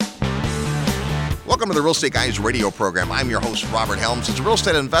Welcome to the Real Estate Guys radio program. I'm your host, Robert Helms. As a real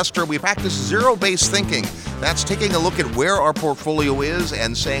estate investor, we practice zero-based thinking. That's taking a look at where our portfolio is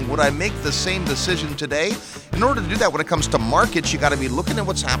and saying, would I make the same decision today? In order to do that, when it comes to markets, you got to be looking at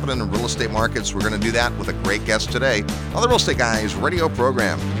what's happening in real estate markets. We're going to do that with a great guest today on the Real Estate Guys radio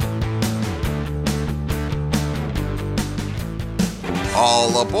program.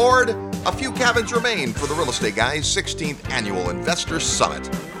 All aboard! A few cabins remain for the Real Estate Guys 16th Annual Investor Summit.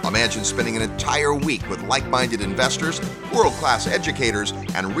 Imagine spending an entire week with like-minded investors, world-class educators,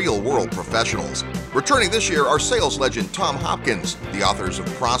 and real-world professionals. Returning this year are sales legend Tom Hopkins, the authors of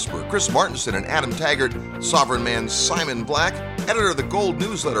Prosper, Chris Martenson and Adam Taggart, Sovereign Man Simon Black, editor of the Gold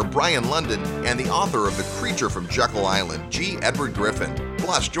Newsletter Brian London, and the author of The Creature from Jekyll Island, G. Edward Griffin.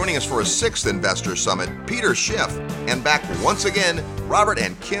 Plus, joining us for a 6th Investor Summit, Peter Schiff, and back once again, Robert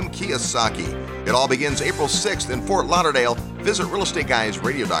and Kim Kiyosaki. It all begins April 6th in Fort Lauderdale. Visit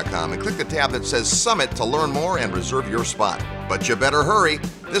realestateguysradio.com and click the tab that says Summit to learn more and reserve your spot. But you better hurry.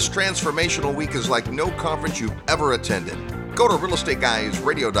 This transformational week is like no conference you've ever attended. Go to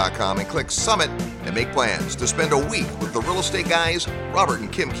realestateguysradio.com and click Summit and make plans to spend a week with the Real Estate Guys, Robert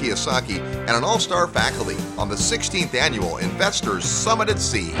and Kim Kiyosaki, and an all-star faculty on the 16th Annual Investors Summit at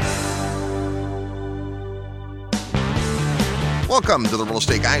Sea. Welcome to the Real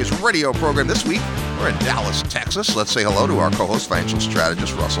Estate Guys radio program. This week, we're in Dallas, Texas. Let's say hello to our co-host, financial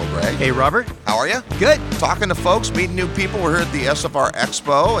strategist, Russell Gray. Hey, Robert. How are you? Good. Talking to folks, meeting new people. We're here at the SFR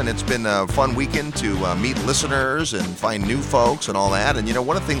Expo, and it's been a fun weekend to meet listeners and find new folks and all that. And, you know,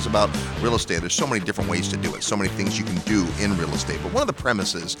 one of the things about real estate, there's so many different ways to do it, so many things you can do in real estate. But one of the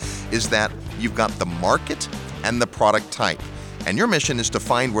premises is that you've got the market and the product type. And your mission is to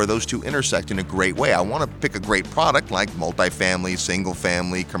find where those two intersect in a great way. I want to pick a great product like multifamily, single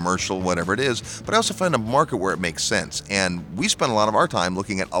family, commercial, whatever it is, but I also find a market where it makes sense. And we spend a lot of our time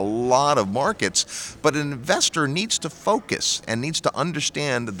looking at a lot of markets, but an investor needs to focus and needs to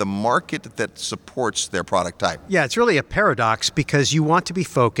understand the market that supports their product type. Yeah, it's really a paradox because you want to be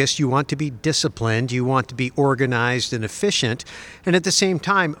focused, you want to be disciplined, you want to be organized and efficient, and at the same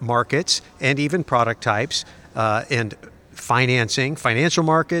time, markets and even product types and financing, financial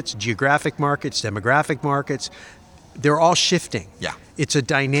markets, geographic markets, demographic markets, they're all shifting. Yeah. It's a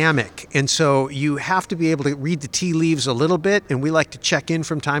dynamic. And so you have to be able to read the tea leaves a little bit. And we like to check in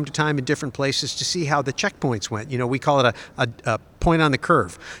from time to time in different places to see how the checkpoints went. You know, we call it a point on the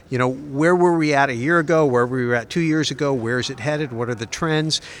curve. You know, where were we at a year ago? Where were we at 2 years ago? Where is it headed? What are the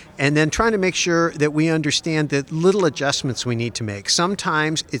trends? And then trying to make sure that we understand the little adjustments we need to make.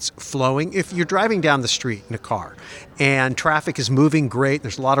 Sometimes it's flowing. If you're driving down the street in a car and traffic is moving great,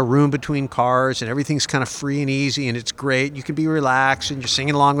 there's a lot of room between cars and everything's kind of free and easy and it's great. You can be relaxed and you're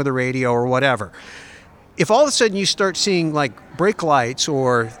singing along with the radio or whatever. If all of a sudden you start seeing like brake lights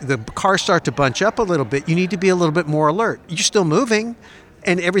or the cars start to bunch up a little bit, you need to be a little bit more alert. You're still moving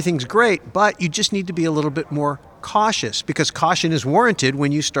and everything's great, but you just need to be a little bit more cautious because caution is warranted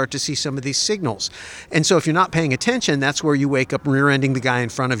when you start to see some of these signals. And so if you're not paying attention, that's where you wake up rear-ending the guy in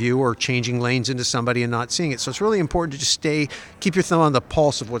front of you or changing lanes into somebody and not seeing it. So it's really important to just keep your thumb on the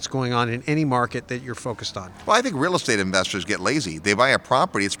pulse of what's going on in any market that you're focused on. Well, I think real estate investors get lazy. They buy a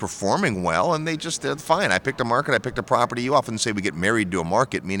property, it's performing well, and they're fine. I picked a market, I picked a property. You often say we get married to a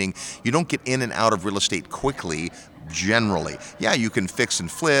market, meaning you don't get in and out of real estate quickly. Generally, yeah, you can fix and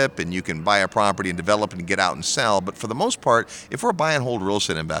flip and you can buy a property and develop and get out and sell. But for the most part, if we're a buy and hold real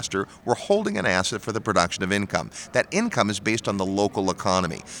estate investor, we're holding an asset for the production of income. That income is based on the local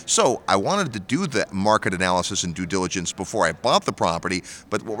economy. So I wanted to do the market analysis and due diligence before I bought the property.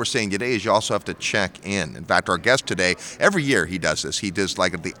 But what we're saying today is you also have to check in. In fact, our guest today, every year he does this. He does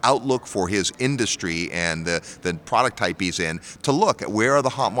like the outlook for his industry and the product type he's in to look at where are the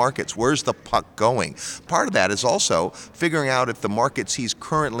hot markets, where's the puck going. Part of that is also figuring out if the markets he's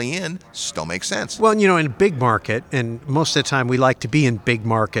currently in still make sense. Well, you know, in a big market, and most of the time we like to be in big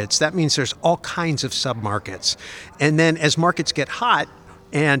markets, that means there's all kinds of sub-markets. And then as markets get hot,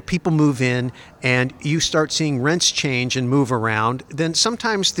 and people move in and you start seeing rents change and move around, then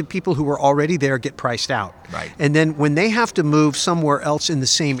sometimes the people who were already there get priced out. Right. And then when they have to move somewhere else in the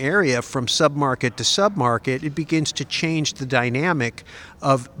same area from submarket to submarket, it begins to change the dynamic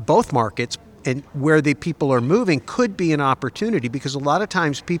of both markets. And where the people are moving could be an opportunity because a lot of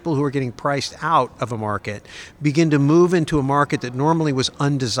times people who are getting priced out of a market begin to move into a market that normally was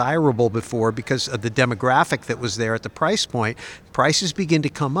undesirable before because of the demographic that was there at the price point. Prices begin to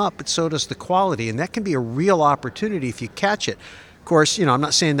come up, but so does the quality. And that can be a real opportunity if you catch it. Of course, I'm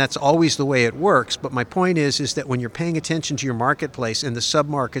not saying that's always the way it works, but my point is that when you're paying attention to your marketplace and the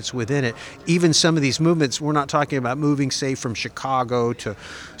submarkets within it, even some of these movements, we're not talking about moving, say, from Chicago to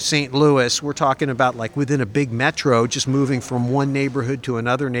St. Louis. We're talking about like within a big metro, just moving from one neighborhood to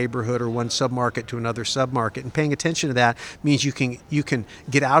another neighborhood or one submarket to another submarket. And paying attention to that means you can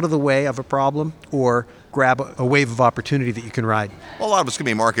get out of the way of a problem or grab a wave of opportunity that you can ride. Well, a lot of it's going to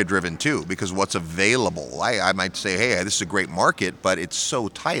be market driven too, because what's available. I might say, hey, this is a great market, but it's so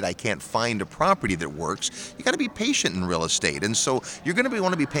tight I can't find a property that works. You got to be patient in real estate. And so you're going to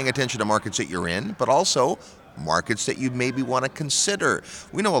want to be paying attention to markets that you're in, but also markets that you maybe want to consider.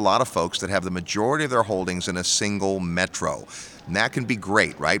 We know a lot of folks that have the majority of their holdings in a single metro. And that can be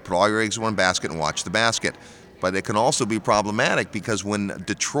great, right? Put all your eggs in one basket and watch the basket. But it can also be problematic because when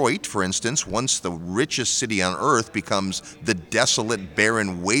Detroit, for instance, once the richest city on earth, becomes the desolate,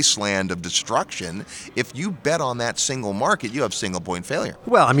 barren wasteland of destruction, if you bet on that single market, you have single point failure.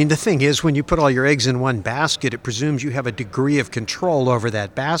 Well, I mean, the thing is, when you put all your eggs in one basket, it presumes you have a degree of control over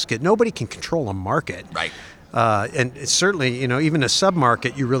that basket. Nobody can control a market. Right. And it's certainly, even a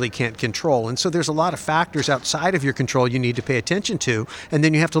submarket you really can't control. And so there's a lot of factors outside of your control you need to pay attention to. And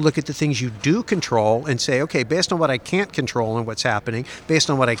then you have to look at the things you do control and say, okay, based on what I can't control and what's happening, based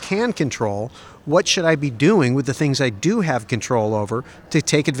on what I can control, what should I be doing with the things I do have control over to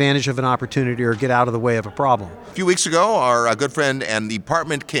take advantage of an opportunity or get out of the way of a problem? A few weeks ago, our good friend and the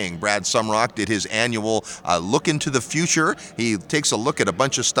apartment king, Brad Sumrock, did his annual look into the future. He takes a look at a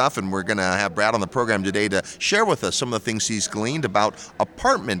bunch of stuff, and we're going to have Brad on the program today to share with us some of the things he's gleaned about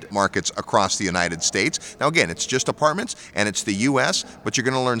apartment markets across the United States. Now, again, it's just apartments, and it's the U.S., but you're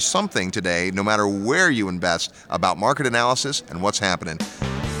going to learn something today, no matter where you invest, about market analysis and what's happening.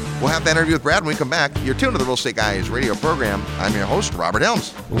 We'll have that interview with Brad when we come back. You're tuned to the Real Estate Guys radio program. I'm your host, Robert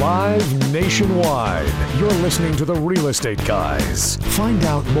Helms. Live nationwide, you're listening to the Real Estate Guys. Find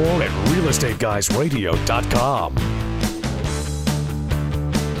out more at realestateguysradio.com.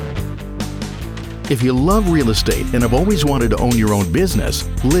 If you love real estate and have always wanted to own your own business,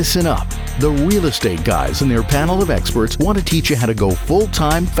 listen up. The Real Estate Guys and their panel of experts want to teach you how to go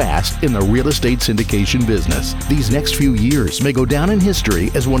full-time fast in the real estate syndication business. These next few years may go down in history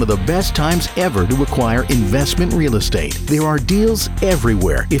as one of the best times ever to acquire investment real estate. There are deals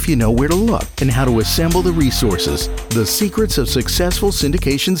everywhere if you know where to look and how to assemble the resources. The Secrets of Successful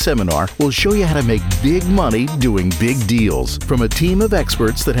Syndication seminar will show you how to make big money doing big deals from a team of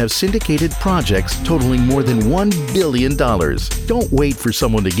experts that have syndicated projects totaling more than $1 billion. Don't wait for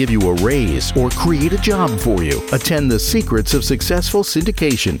someone to give you a raise or create a job for you. Attend the Secrets of Successful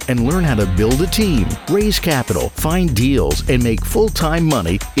Syndication and learn how to build a team, raise capital, find deals, and make full-time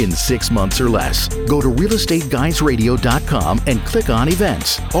money in 6 months or less. Go to realestateguysradio.com and click on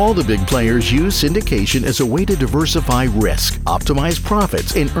events. All the big players use syndication as a way to diversify risk, optimize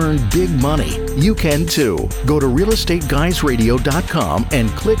profits, and earn big money. You can too. Go to realestateguysradio.com and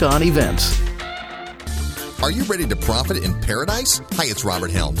click on events. Are you ready to profit in paradise? Hi, it's Robert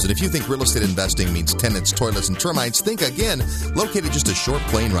Helms, and if you think real estate investing means tenants, toilets, and termites, think again. Located just a short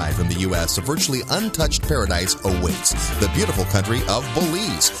plane ride from the U.S., a virtually untouched paradise awaits, the beautiful country of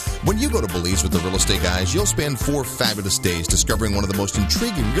Belize. When you go to Belize with the Real Estate Guys, you'll spend 4 fabulous days discovering one of the most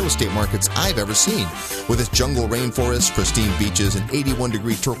intriguing real estate markets I've ever seen. With its jungle rainforests, pristine beaches, and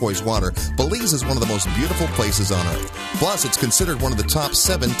 81-degree turquoise water, Belize is one of the most beautiful places on earth. Plus, it's considered one of the top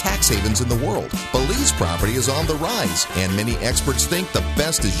 7 tax havens in the world. Belize property is on the rise, and many experts think the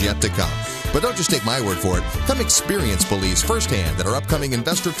best is yet to come. But don't just take my word for it. Come experience Belize firsthand at our upcoming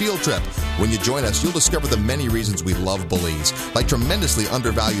investor field trip. When you join us, you'll discover the many reasons we love Belize, like tremendously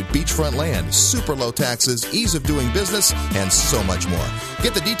undervalued beachfront land, super low taxes, ease of doing business, and so much more.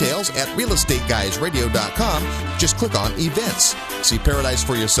 Get the details at realestateguysradio.com. Just click on events. See paradise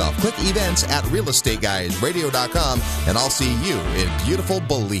for yourself. Click events at realestateguysradio.com, and I'll see you in beautiful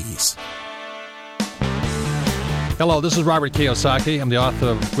Belize. Hello, this is Robert Kiyosaki. I'm the author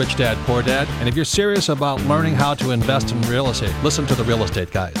of Rich Dad, Poor Dad. And if you're serious about learning how to invest in real estate, listen to the Real Estate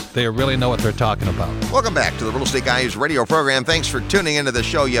Guys. They really know what they're talking about. Welcome back to the Real Estate Guys radio program. Thanks for tuning into the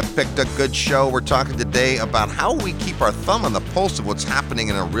show. You picked a good show. We're talking today about how we keep our thumb on the pulse of what's happening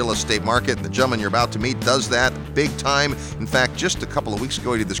in a real estate market. And the gentleman you're about to meet does that big time. In fact, just a couple of weeks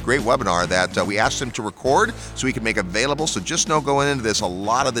ago, he did this great webinar that we asked him to record so he could make available. So just know going into this, a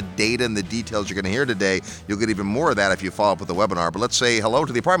lot of the data and the details you're going to hear today, you'll get even more of that if you follow up with the webinar. But let's say hello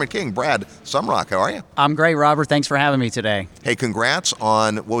to the apartment king, Brad Sumrock. How are you? I'm great, Robert. Thanks for having me today. Hey, congrats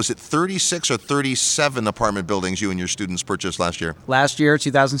on, what was it, 36 or 37 apartment buildings you and your students purchased last year? Last year,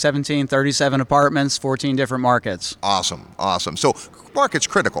 2017, 37 apartments, 14 different markets. Awesome. So market's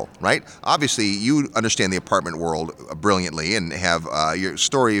critical, right? Obviously, you understand the apartment world brilliantly and have your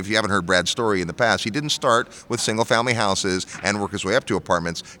story. If you haven't heard Brad's story in the past, he didn't start with single-family houses and work his way up to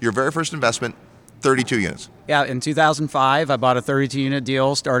apartments. Your very first investment, 32 units. Yeah, in 2005, I bought a 32-unit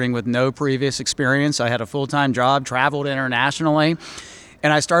deal starting with no previous experience. I had a full-time job, traveled internationally,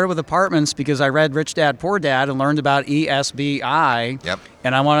 and I started with apartments because I read Rich Dad, Poor Dad and learned about ESBI. Yep.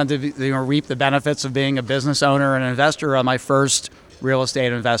 And I wanted to reap the benefits of being a business owner and investor on my first real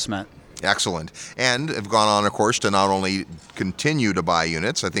estate investment. Excellent. And have gone on, of course, to not only continue to buy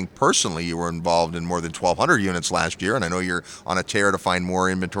units. I think personally you were involved in more than 1,200 units last year, and I know you're on a tear to find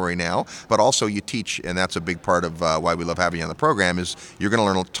more inventory now, but also you teach, and that's a big part of why we love having you on the program, is you're going to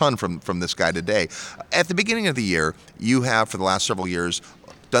learn a ton from this guy today. At the beginning of the year, you have, for the last several years,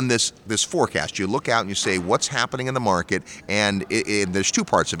 done this forecast. You look out and you say what's happening in the market, and there's two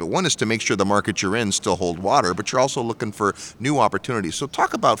parts of it. One is to make sure the markets you're in still hold water, but you're also looking for new opportunities. So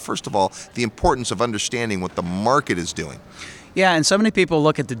talk about, first of all, the importance of understanding what the market is doing. Yeah, and so many people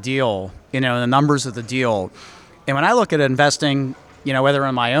look at the deal, the numbers of the deal. And when I look at investing, whether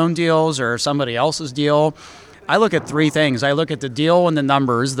in my own deals or somebody else's deal, I look at three things. I look at the deal and the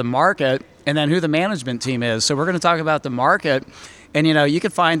numbers, the market, and then who the management team is. So we're going to talk about the market. And, you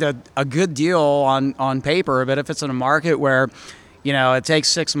can find a good deal on paper, but if it's in a market where, it takes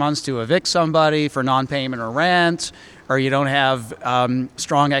 6 months to evict somebody for non-payment or rent, or you don't have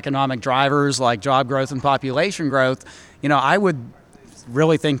strong economic drivers like job growth and population growth, I would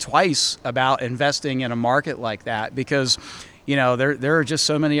really think twice about investing in a market like that because, there are just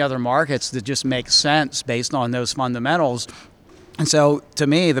so many other markets that just make sense based on those fundamentals. And so, to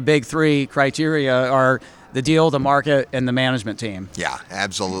me, the big three criteria are the deal, the market, and the management team. Yeah,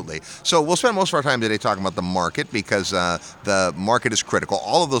 absolutely. So we'll spend most of our time today talking about the market because the market is critical.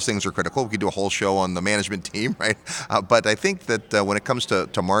 All of those things are critical. We could do a whole show on the management team, right? But I think that when it comes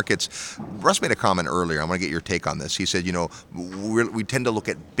to markets, Russ made a comment earlier. I want to get your take on this. He said, we tend to look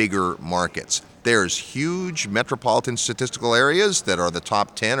at bigger markets. There's huge metropolitan statistical areas that are the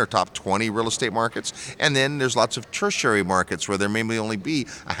top 10 or top 20 real estate markets. And then there's lots of tertiary markets where there may only be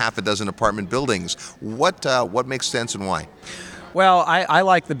a half a dozen apartment buildings. What makes sense and why? Well, I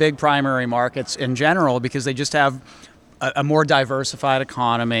like the big primary markets in general because they just have a more diversified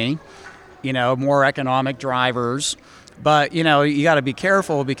economy, more economic drivers. But, you got to be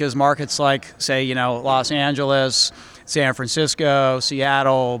careful because markets like, say, Los Angeles, San Francisco,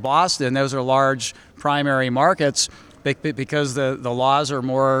 Seattle, Boston, those are large primary markets because the laws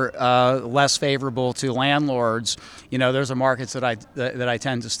are less favorable to landlords. Those are markets that I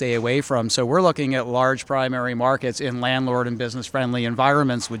tend to stay away from. So we're looking at large primary markets in landlord and business friendly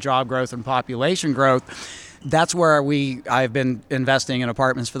environments with job growth and population growth. That's where I've been investing in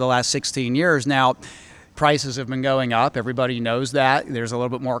apartments for the last 16 years now. Prices have been going up. Everybody knows that. There's a little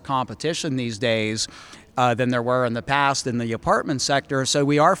bit more competition these days than there were in the past in the apartment sector. So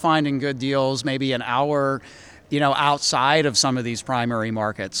we are finding good deals maybe an hour, outside of some of these primary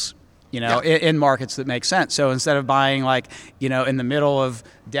markets, in markets that make sense. So instead of buying in the middle of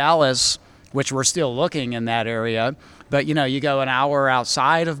Dallas, which we're still looking in that area, but, you go an hour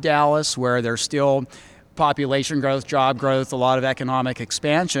outside of Dallas where there's still population growth, job growth, a lot of economic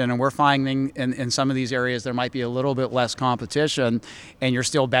expansion, and we're finding in some of these areas there might be a little bit less competition, and you're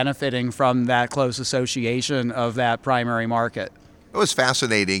still benefiting from that close association of that primary market. It was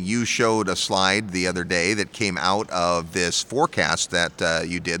fascinating. You showed a slide the other day that came out of this forecast that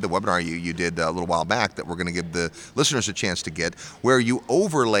you did, the webinar you did a little while back that we're going to give the listeners a chance to get, where you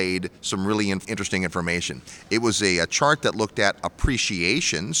overlaid some really interesting information. It was a chart that looked at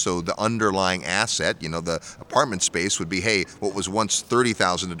appreciation, so the underlying asset, the apartment space would be, hey, what was once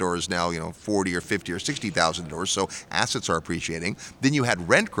 $30,000 a door is now, $40 or $50 or $60,000 a door, so assets are appreciating. Then you had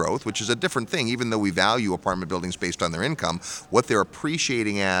rent growth, which is a different thing. Even though we value apartment buildings based on their income, what they're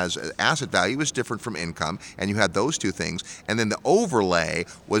appreciating as asset value is different from income, and you had those two things. And then the overlay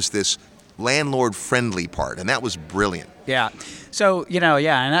was this landlord-friendly part, and that was brilliant. Yeah. So, and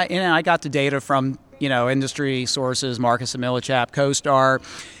I got the data from, industry sources, Marcus & Millichap, CoStar,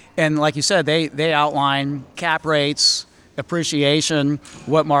 and like you said, they outline cap rates, appreciation,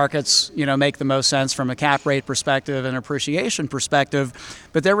 what markets, make the most sense from a cap rate perspective and appreciation perspective.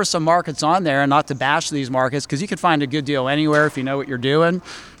 But there were some markets on there, and not to bash these markets, because you could find a good deal anywhere if you know what you're doing.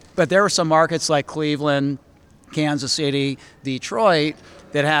 But there were some markets like Cleveland, Kansas City, Detroit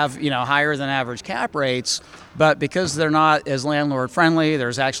that have, higher than average cap rates. But because they're not as landlord friendly,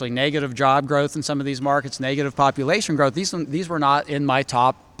 there's actually negative job growth in some of these markets, negative population growth. These were not in my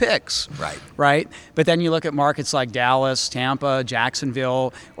top picks. Right. But then you look at markets like Dallas, Tampa,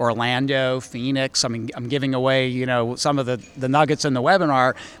 Jacksonville, Orlando, Phoenix. I mean, I'm giving away, some of the nuggets in the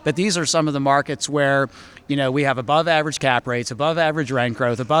webinar, but these are some of the markets where, we have above average cap rates, above average rent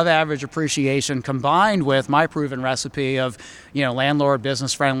growth, above average appreciation, combined with my proven recipe of, landlord,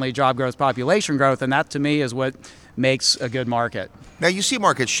 business friendly, job growth, population growth. And that to me is what makes a good market. Now, you see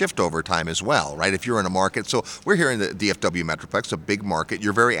markets shift over time as well, right? If you're in a market, so we're here in the DFW Metroplex, a big market.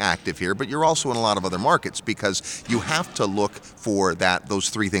 You're very active here, but you're also in a lot of other markets because you have to look for those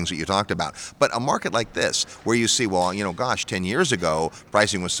three things that you talked about. But a market like this, where you see, 10 years ago,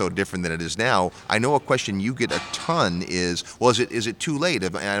 pricing was so different than it is now. I know a question you get a ton is it too late?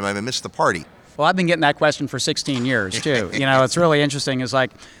 Have I missed the party? Well, I've been getting that question for 16 years, too. It's really interesting. Is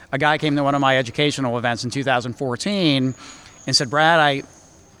like a guy came to one of my educational events in 2014 and said, Brad, I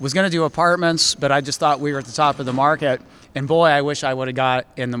was going to do apartments, but I just thought we were at the top of the market. And boy, I wish I would have got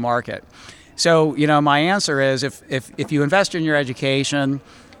in the market. So, my answer is if you invest in your education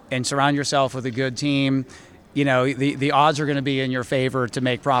and surround yourself with a good team, the odds are going to be in your favor to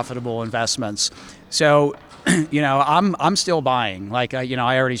make profitable investments. So, I'm still buying. Like, I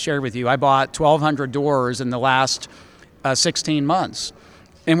already shared with you, I bought 1,200 doors in the last 16 months.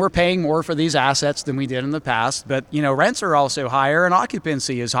 And we're paying more for these assets than we did in the past. But, rents are also higher and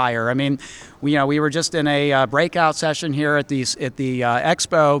occupancy is higher. I mean, we were just in a breakout session here at the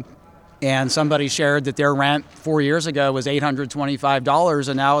expo, and somebody shared that their rent 4 years ago was $825,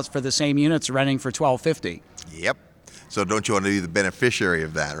 and now it's for the same units renting for $1,250. Yep. So don't you want to be the beneficiary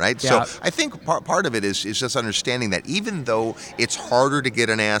of that, right? Yeah. So I think part of it is just understanding that even though it's harder to get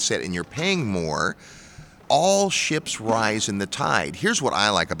an asset and you're paying more, all ships rise in the tide. Here's what I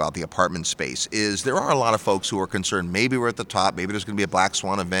like about the apartment space is there are a lot of folks who are concerned maybe we're at the top, maybe there's going to be a black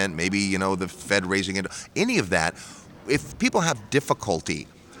swan event, maybe, the Fed raising it, any of that. If people have difficulty,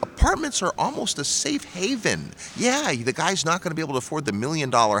 apartments are almost a safe haven. Yeah, the guy's not going to be able to afford the $1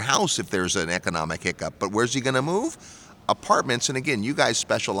 million house if there's an economic hiccup, but where's he going to move? Apartments, and again, you guys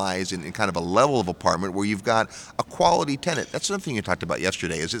specialize in kind of a level of apartment where you've got a quality tenant. That's another thing you talked about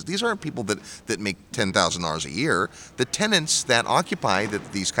yesterday, is these aren't people that make $10,000 a year. The tenants that occupy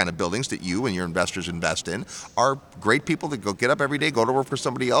these kind of buildings that you and your investors invest in are great people that go get up every day, go to work for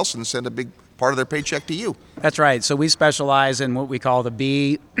somebody else, and send a big part of their paycheck to you. That's right. So we specialize in what we call the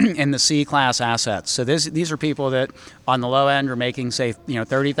B and the C class assets. So these are people that on the low end are making, say,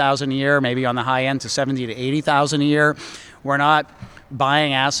 $30,000 a year, maybe on the high end to $70,000 to $80,000 a year. We're not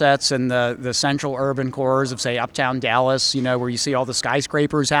buying assets in the central urban cores of, say, uptown Dallas, where you see all the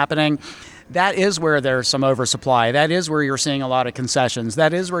skyscrapers happening. That is where there's some oversupply. That is where you're seeing a lot of concessions.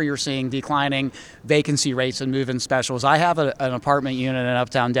 That is where you're seeing declining vacancy rates and move-in specials. I have an apartment unit in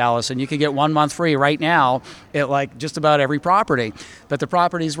uptown Dallas, and you can get 1 month free right now at like just about every property. But the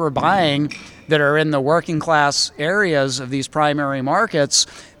properties we're buying that are in the working class areas of these primary markets,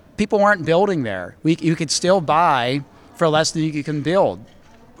 people aren't building there. You could still buy for less than you can build.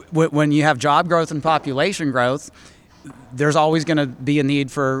 When you have job growth and population growth, there's always going to be a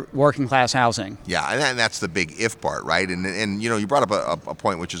need for working class housing. Yeah, and that's the big if part, right? And you brought up a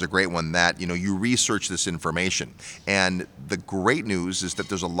point which is a great one, that you research this information, and the great news is that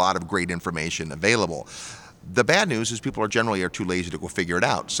there's a lot of great information available. The bad news is people are generally too lazy to go figure it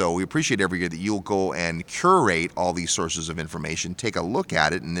out. So we appreciate every year that you'll go and curate all these sources of information, take a look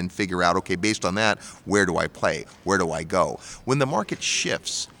at it, and then figure out, okay, based on that, where do I play? Where do I go? When the market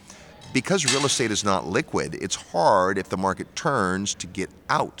shifts, because real estate is not liquid, it's hard if the market turns to get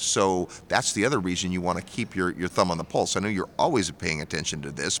out. So that's the other reason you want to keep your thumb on the pulse. I know you're always paying attention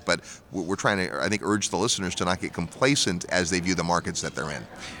to this, but we're trying to, I think, urge the listeners to not get complacent as they view the markets that they're in.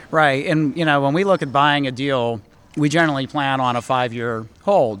 Right. And, when we look at buying a deal, we generally plan on a 5-year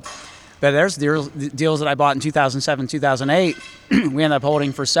hold. But there's deals that I bought in 2007, 2008, we ended up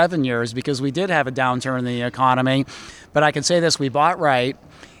holding for 7 years because we did have a downturn in the economy. But I can say this, we bought right.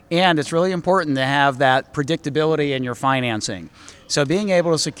 And it's really important to have that predictability in your financing. So being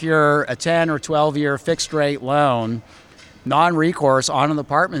able to secure a 10 or 12-year fixed rate loan, non-recourse on an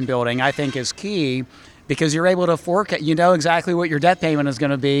apartment building, I think is key, because you're able to forecast, exactly what your debt payment is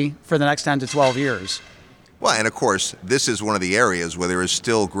going to be for the next 10 to 12 years. Well, and of course, this is one of the areas where there is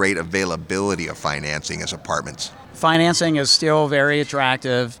still great availability of financing as apartments. Financing is still very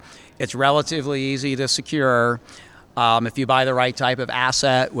attractive. It's relatively easy to secure. If you buy the right type of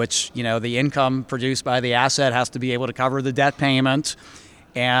asset, which, the income produced by the asset has to be able to cover the debt payment.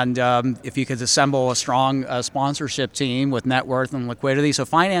 And if you could assemble a strong sponsorship team with net worth and liquidity. So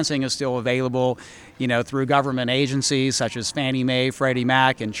financing is still available, through government agencies such as Fannie Mae, Freddie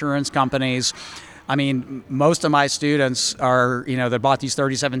Mac, insurance companies. I mean, most of my students are, that bought these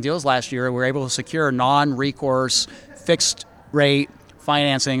 37 deals last year were able to secure non-recourse fixed rate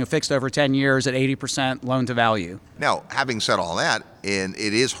financing fixed over 10 years at 80% loan to value. Now, having said all that, and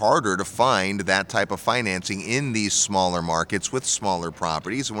it is harder to find that type of financing in these smaller markets with smaller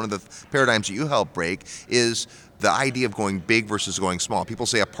properties. And one of the paradigms that you help break is the idea of going big versus going small. People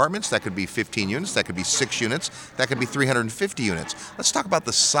say apartments, that could be 15 units, that could be 6 units, that could be 350 units. Let's talk about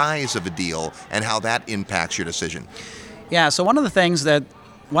the size of a deal and how that impacts your decision. Yeah, so one of the things that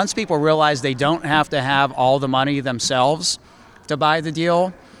once people realize they don't have to have all the money themselves to buy the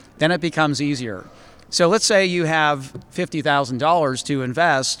deal, then it becomes easier. So let's say you have $50,000 to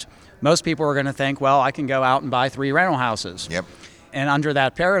invest. Most people are going to think, well, I can go out and buy 3 rental houses. Yep. And under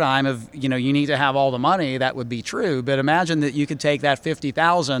that paradigm of, you need to have all the money, that would be true. But imagine that you could take that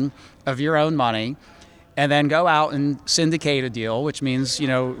 $50,000 of your own money and then go out and syndicate a deal, which means,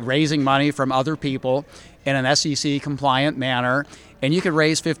 raising money from other people in an SEC compliant manner. And you could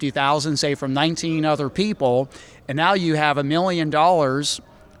raise $50,000, say, from 19 other people. And now you have $1 million,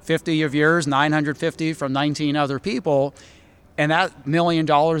 50 of yours, 950 from 19 other people. And that $1 million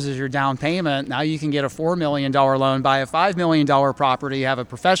is your down payment. Now you can get a $4 million loan, buy a $5 million property, have a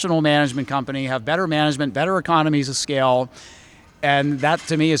professional management company, have better management, better economies of scale. And that,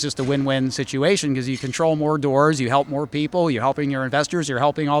 to me, is just a win-win situation because you control more doors, you help more people, you're helping your investors, you're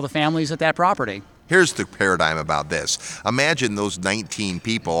helping all the families at that property. Here's the paradigm about this. Imagine those 19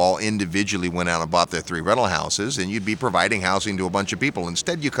 people all individually went out and bought their 3 rental houses, and you'd be providing housing to a bunch of people.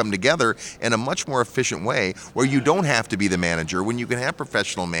 Instead, you come together in a much more efficient way where you don't have to be the manager, when you can have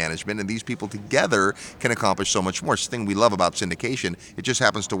professional management, and these people together can accomplish so much more. It's the thing we love about syndication. It just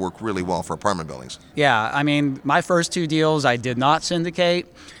happens to work really well for apartment buildings. Yeah, I mean, my first 2 deals I did not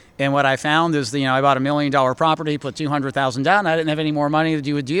syndicate. And what I found is, I bought $1 million property, put $200,000 down. I didn't have any more money to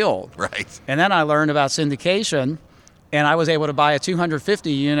do a deal. Right. And then I learned about syndication, and I was able to buy a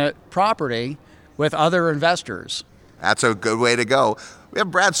 250-unit property with other investors. That's a good way to go. We have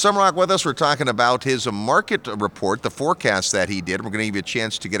Brad Sumrock with us. We're talking about his market report, the forecast that he did. We're going to give you a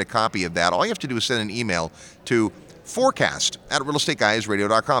chance to get a copy of that. All you have to do is send an email to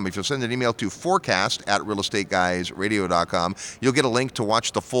forecast@realestateguysradio.com. If you'll send an email to forecast@realestateguysradio.com, you'll get a link to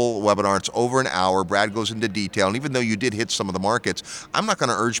watch the full webinar. It's over an hour. Brad goes into detail. And even though you did hit some of the markets, I'm not going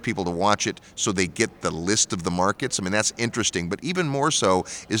to urge people to watch it so they get the list of the markets. I mean, that's interesting. But even more so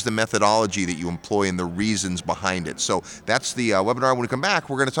is the methodology that you employ and the reasons behind it. So that's the webinar. When we come back,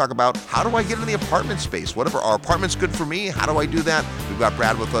 we're going to talk about how do I get in the apartment space? Whatever, are apartments good for me? How do I do that? We've got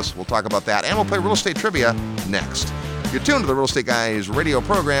Brad with us. We'll talk about that. And we'll play real estate trivia next. You're tuned to the Real Estate Guys radio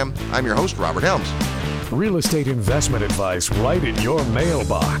program. I'm your host, Robert Helms. Real estate investment advice right in your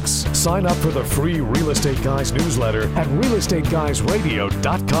mailbox. Sign up for the free Real Estate Guys newsletter at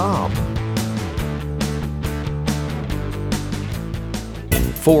realestateguysradio.com.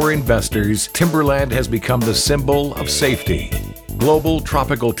 For investors, timberland has become the symbol of safety. Global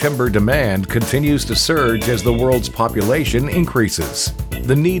tropical timber demand continues to surge as the world's population increases.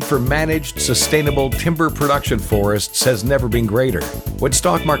 The need for managed, sustainable timber production forests has never been greater. When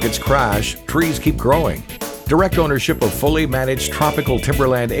stock markets crash, trees keep growing. Direct ownership of fully managed tropical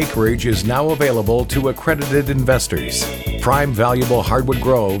timberland acreage is now available to accredited investors. Prime valuable hardwood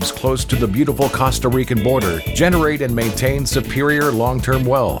groves close to the beautiful Costa Rican border generate and maintain superior long-term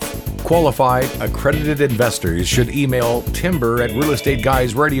wealth. Qualified, accredited investors should email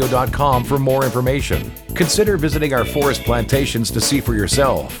timber@realestateguysradio.com for more information. Consider visiting our forest plantations to see for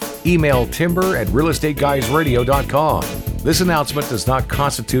yourself. Email timber@realestateguysradio.com. This announcement does not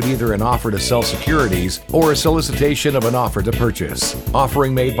constitute either an offer to sell securities or a solicitation of an offer to purchase.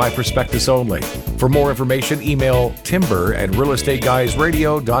 Offering made by prospectus only. For more information, email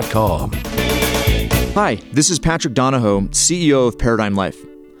timber@realestateguysradio.com. Hi, this is Patrick Donahoe, CEO of Paradigm Life.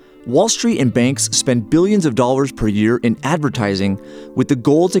 Wall Street and banks spend billions of dollars per year in advertising with the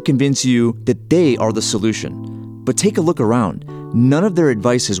goal to convince you that they are the solution. But take a look around. None of their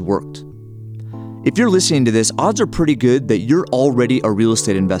advice has worked. If you're listening to this, odds are pretty good that you're already a real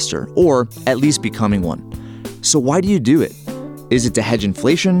estate investor, or at least becoming one. So why do you do it? Is it to hedge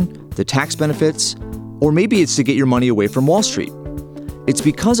inflation, the tax benefits, or maybe it's to get your money away from Wall Street? It's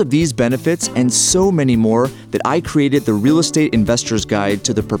because of these benefits and so many more that I created the Real Estate Investor's Guide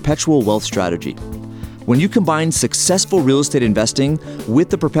to the Perpetual Wealth Strategy. When you combine successful real estate investing with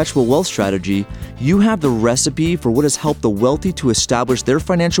the Perpetual Wealth Strategy, you have the recipe for what has helped the wealthy to establish their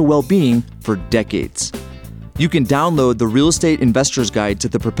financial well-being for decades. You can download the Real Estate Investor's Guide to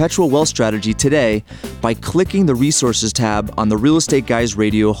the Perpetual Wealth Strategy today by clicking the Resources tab on the Real Estate Guys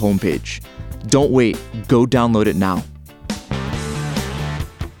Radio homepage. Don't wait, go download it now.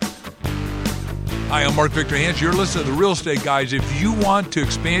 Hi, I'm Mark Victor Hans. You're listening to The Real Estate Guys. If you want to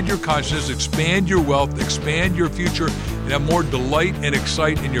expand your consciousness, expand your wealth, expand your future, and have more delight and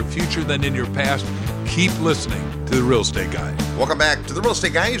excite in your future than in your past, keep listening to The Real Estate Guys. Welcome back to the Real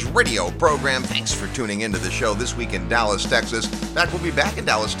Estate Guys radio program. Thanks for tuning into the show this week in Dallas, Texas. In fact, we'll be back in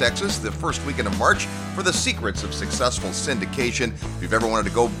Dallas, Texas the first weekend of March for the secrets of successful syndication. If you've ever wanted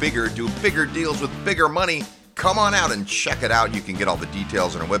to go bigger, do bigger deals with bigger money, come on out and check it out. You can get all the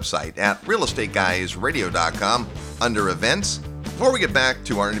details on our website at realestateguysradio.com under events. Before we get back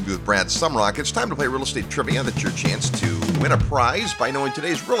to our interview with Brad Sumrock, it's time to play Real Estate Trivia. That's your chance to win a prize by knowing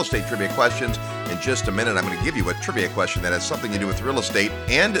today's real estate trivia questions. In just a minute, I'm going to give you a trivia question that has something to do with real estate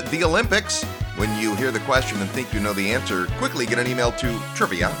and the Olympics. When you hear the question and think you know the answer, quickly get an email to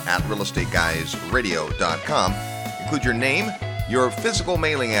trivia@realestateguysradio.com. Include your name, your physical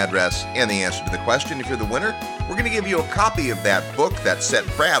mailing address, and the answer to the question. If you're the winner, we're going to give you a copy of that book that set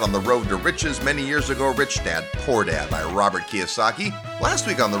Brad on the road to riches many years ago, Rich Dad, Poor Dad by Robert Kiyosaki. Last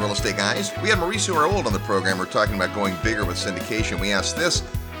week on The Real Estate Guys, we had Mauricio Raoul on the program. We're talking about going bigger with syndication. We asked this: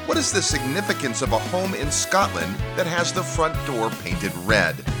 what is the significance of a home in Scotland that has the front door painted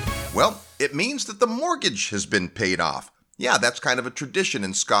red? Well, it means that the mortgage has been paid off. Yeah, that's kind of a tradition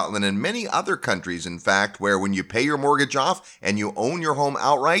in Scotland and many other countries, in fact, where when you pay your mortgage off and you own your home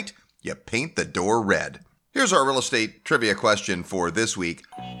outright, you paint the door red. Here's our real estate trivia question for this week.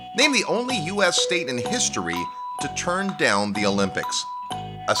 Name the only U.S. state in history to turn down the Olympics.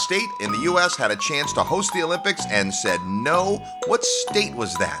 A state in the U.S. had a chance to host the Olympics and said no. What state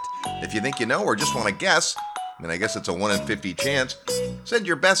was that? If you think you know or just want to guess, and I guess it's a 1 in 50 chance, send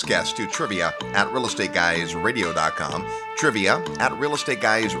your best guess to trivia@realestateguysradio.com.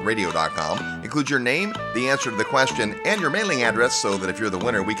 Trivia@realestateguysradio.com. Include your name, the answer to the question, and your mailing address so that if you're the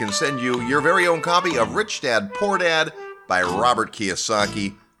winner, we can send you your very own copy of Rich Dad, Poor Dad by Robert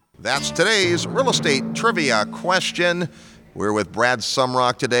Kiyosaki. That's today's real estate trivia question. We're with Brad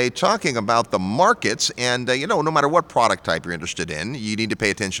Sumrock today talking about the markets. And, no matter what product type you're interested in, you need to pay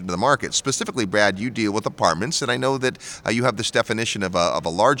attention to the market. Specifically, Brad, you deal with apartments. And I know that you have this definition of a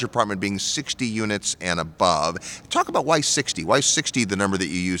large apartment being 60 units and above. Talk about why 60. Why is 60 the number that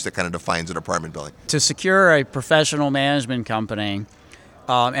you use that kind of defines an apartment building? To secure a professional management company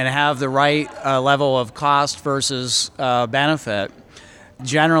and have the right level of cost versus benefit,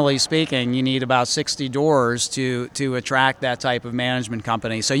 generally speaking, you need about 60 doors to attract that type of management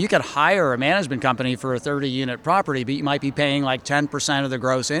company. So you could hire a management company for a 30-unit property, but you might be paying like 10% of the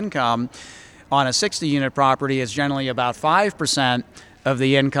gross income. On a 60-unit property, it's generally about 5% of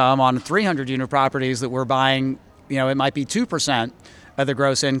the income. On 300-unit properties that we're buying, it might be 2% of the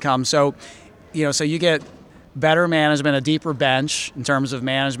gross income. So, so you get better management, a deeper bench in terms of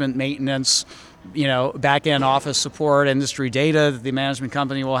management, maintenance, back-end office support, industry data that the management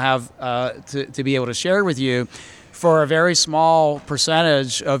company will have to be able to share with you for a very small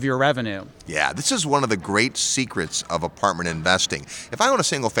percentage of your revenue. Yeah, this is one of the great secrets of apartment investing. If I own a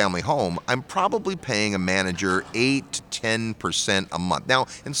single-family home, I'm probably paying a manager 8 to 10% a month. Now,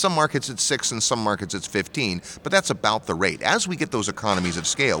 in some markets it's 6, in some markets it's 15, but that's about the rate. As we get those economies of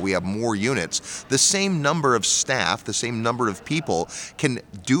scale, we have more units. The same number of staff, the same number of people can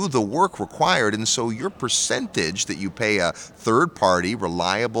do the work required, and so your percentage that you pay a third-party,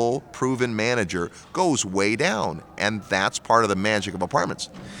 reliable, proven manager goes way down, and that's part of the magic of apartments.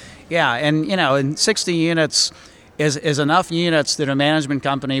 Yeah, and 60 units is enough units that a management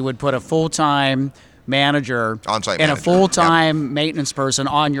company would put a full-time manager on-site and manager. A full-time maintenance person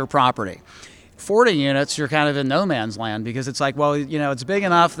on your property. 40 units, you're kind of in no man's land because it's like, well, it's big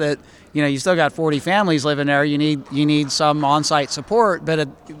enough that, you still got 40 families living there. You need some on-site support, but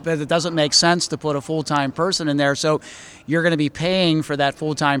it doesn't make sense to put a full-time person in there. So you're going to be paying for that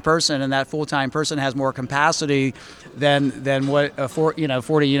full-time person, and that full-time person has more capacity than what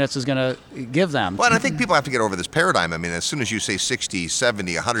 40 units is going to give them. Well, and I think people have to get over this paradigm. I mean, as soon as you say 60,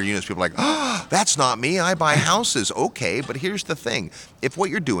 70, 100 units, people are like, oh, that's not me. I buy houses. Okay, but here's the thing. If what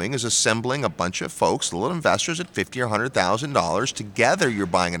you're doing is assembling a bunch of folks, little investors at $50,000 or $100,000, together you're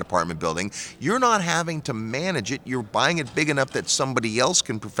buying an apartment building, you're not having to manage it. You're buying it big enough that somebody else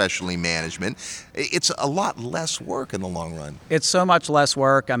can professionally manage it. It's a lot less work in the long run. It's so much less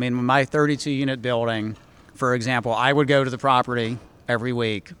work. I mean, my 32-unit building, for example, I would go to the property every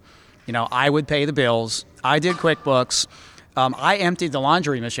week. I would pay the bills. I did QuickBooks. I emptied the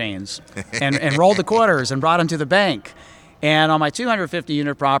laundry machines and rolled the quarters and brought them to the bank. And on my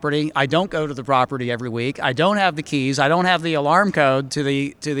 250-unit property, I don't go to the property every week. I don't have the keys. I don't have the alarm code to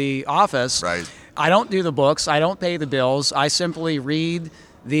the office. Right. I don't do the books. I don't pay the bills. I simply read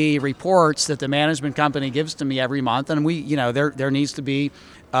the reports that the management company gives to me every month, and there needs to be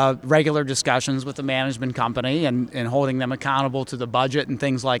regular discussions with the management company and holding them accountable to the budget and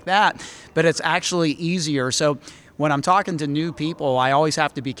things like that. But it's actually easier. So when I'm talking to new people, I always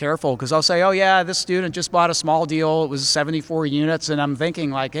have to be careful because I'll say, oh yeah, this student just bought a small deal. It was 74 units. And I'm thinking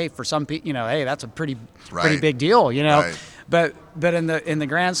like, hey, for some people, hey, that's a pretty big deal, Right. But in the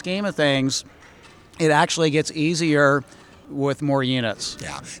grand scheme of things, it actually gets easier with more units.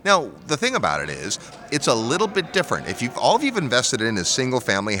 Yeah. Now, the thing about it is, it's a little bit different. If all you've invested in is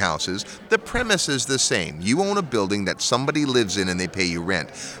single-family houses, the premise is the same. You own a building that somebody lives in and they pay you rent.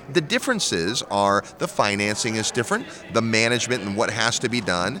 The differences are the financing is different, the management and what has to be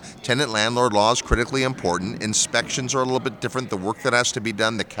done. Tenant-landlord law is critically important. Inspections are a little bit different, the work that has to be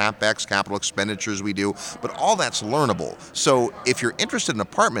done, the CapEx, capital expenditures we do, but all that's learnable. So if you're interested in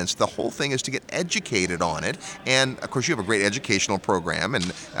apartments, the whole thing is to get educated on it. And of course, you have a great educational program.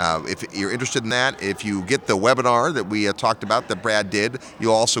 And if you're interested in that, if you get the webinar that we talked about that Brad did,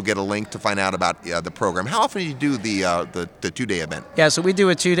 you'll also get a link to find out about the program. How often do you do the 2-day event? Yeah, so we do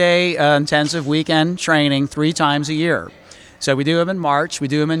a 2-day intensive weekend training 3 times a year. So we do them in March, we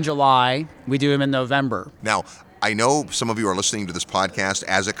do them in July, we do them in November. Now, I know some of you are listening to this podcast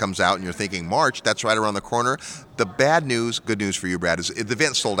as it comes out and you're thinking, March, that's right around the corner. The bad news, good news for you, Brad, is the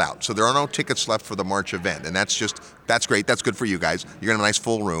event's sold out. So there are no tickets left for the March event. And that's great. That's good for you guys. You're going to have a nice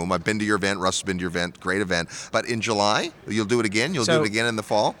full room. I've been to your event. Russ has been to your event. Great event. But in July, you'll do it again? You'll do it again in the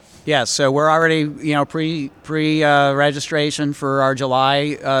fall? Yeah, so we're already, pre-registration for our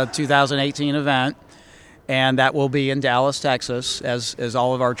July 2018 event. And that will be in Dallas, Texas, as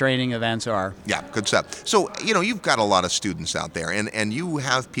all of our training events are. Yeah, good stuff. So, you've got a lot of students out there, and you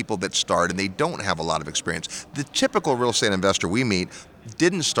have people that start and they don't have a lot of experience. The typical real estate investor we meet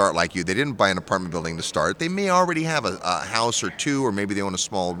didn't start like you. They didn't buy an apartment building to start. They may already have a house or two, or maybe they own a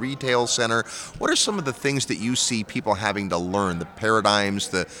small retail center. What are some of the things that you see people having to learn, the paradigms,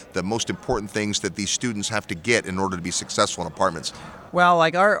 the most important things that these students have to get in order to be successful in apartments? Well,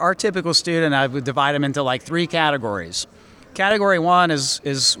 like our typical student, I would divide them into like 3 categories. Category 1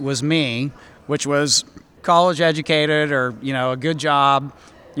 was me, which was college educated or, a good job,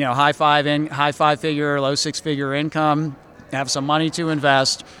 high five figure, low 6-figure income, have some money to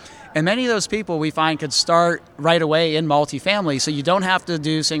invest. And many of those people we find could start right away in multifamily, so you don't have to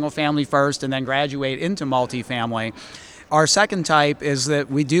do single family first and then graduate into multifamily. Our second type is that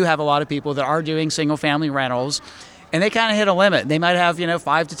we do have a lot of people that are doing single family rentals, and they kind of hit a limit. They might have,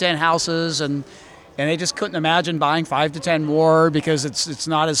 5 to 10 houses, and they just couldn't imagine buying 5 to 10 more because it's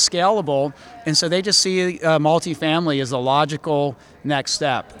not as scalable. And so they just see multifamily as the logical next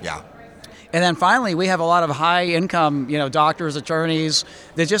step. Yeah. And then finally, we have a lot of high income, doctors, attorneys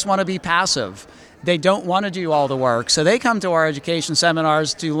that just want to be passive. They don't want to do all the work. So they come to our education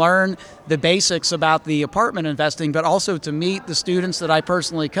seminars to learn the basics about the apartment investing, but also to meet the students that I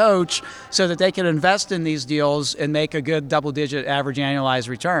personally coach so that they can invest in these deals and make a good double-digit average annualized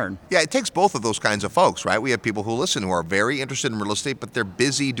return. Yeah, it takes both of those kinds of folks, right? We have people who listen who are very interested in real estate, but they're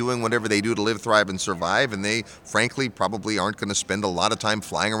busy doing whatever they do to live, thrive, and survive, and they, frankly, probably aren't going to spend a lot of time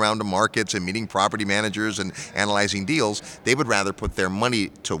flying around to markets and meeting property managers and analyzing deals. They would rather put their money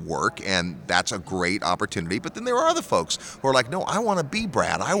to work, and that's a great opportunity. But then there are other folks who are like, no, I want to be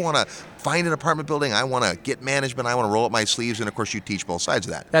Brad. I want to find an apartment building. I want to get management. I want to roll up my sleeves. And of course, you teach both sides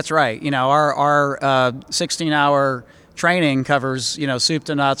of that. That's right. Our 16-hour training covers, soup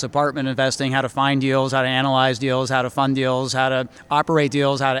to nuts, apartment investing, how to find deals, how to analyze deals, how to fund deals, how to operate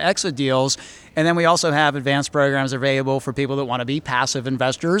deals, how to exit deals. And then we also have advanced programs available for people that want to be passive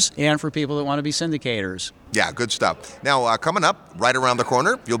investors and for people that want to be syndicators. Yeah, good stuff. Now, coming up right around the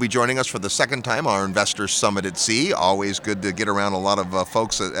corner, you'll be joining us for the second time, our Investors Summit at Sea. Always good to get around a lot of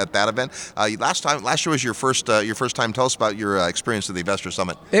folks at that event. Last year was your first time. Tell us about your experience at the Investors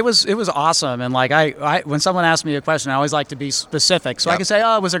Summit. It was awesome, and like I when someone asks me a question, I always like to be specific. So I can say,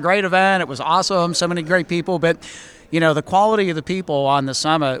 it was a great event. It was awesome. So many great people, but the quality of the people on the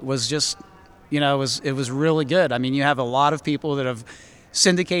summit was just. It was really good. I mean, you have a lot of people that have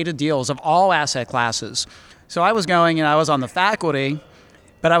syndicated deals of all asset classes. So I was going and I was on the faculty,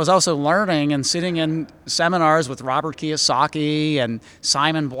 but I was also learning and sitting in seminars with Robert Kiyosaki and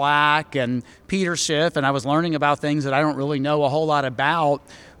Simon Black and Peter Schiff, and I was learning about things that I don't really know a whole lot about,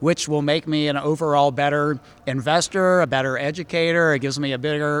 which will make me an overall better investor, a better educator. It gives me a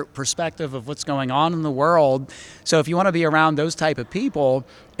bigger perspective of what's going on in the world. So if you want to be around those type of people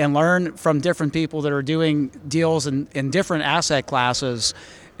and learn from different people that are doing deals in different asset classes,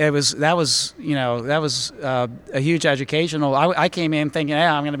 that was a huge educational. I came in thinking,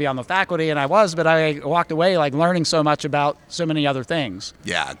 yeah, I'm going to be on the faculty, and I was, but I walked away like learning so much about so many other things.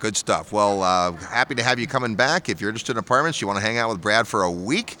 Yeah, good stuff. Well, happy to have you coming back. If you're interested in apartments, you want to hang out with Brad for a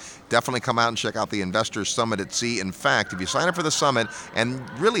week, definitely come out and check out the Investors Summit at Sea. In fact, if you sign up for the summit, and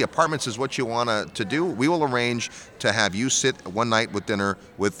really apartments is what you want to do, we will arrange to have you sit one night with dinner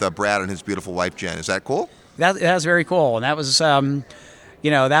with Brad and his beautiful wife, Jen. Is that cool? That's very cool, and that was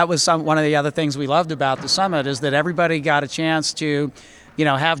one of the other things we loved about the summit is that everybody got a chance to,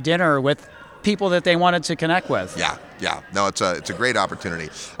 have dinner with people that they wanted to connect with. Yeah. No, it's a great opportunity.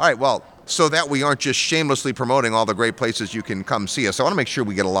 All right, well, so that we aren't just shamelessly promoting all the great places you can come see us, I want to make sure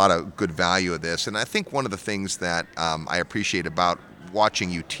we get a lot of good value of this. And I think one of the things that I appreciate about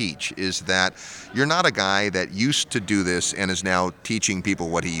watching you teach is that you're not a guy that used to do this and is now teaching people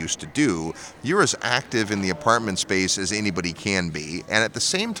what he used to do. You're as active in the apartment space as anybody can be, and at the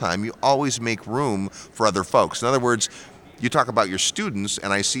same time you always make room for other folks. In other words, you talk about your students,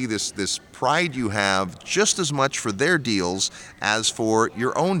 and I see this pride you have just as much for their deals as for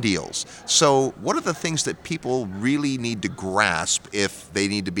your own deals. So what are the things that people really need to grasp if they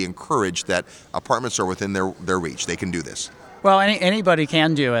need to be encouraged that apartments are within their reach? They can do this. Well, anybody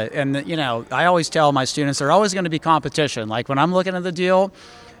can do it. And, I always tell my students there's always going to be competition. Like when I'm looking at the deal,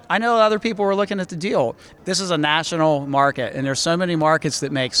 I know other people are looking at the deal. This is a national market, and there's so many markets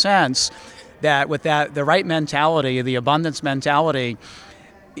that make sense that with the right mentality, the abundance mentality,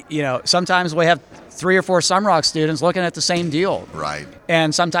 sometimes we have 3 or 4 Sumrock students looking at the same deal. Right.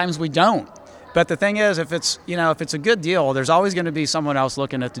 And sometimes we don't. But the thing is, if it's a good deal, there's always going to be someone else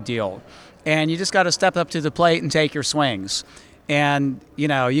looking at the deal. And you just got to step up to the plate and take your swings. And,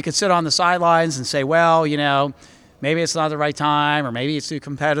 you could sit on the sidelines and say, well, maybe it's not the right time or maybe it's too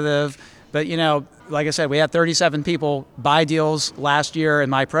competitive. But, like I said, we had 37 people buy deals last year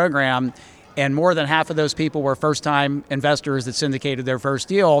in my program, and more than half of those people were first-time investors that syndicated their first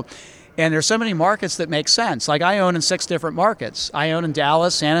deal. And there's so many markets that make sense. Like I own in 6 different markets. I own in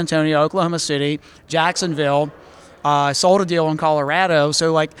Dallas, San Antonio, Oklahoma City, Jacksonville. I sold a deal in Colorado.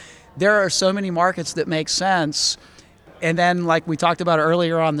 So there are so many markets that make sense. And then like we talked about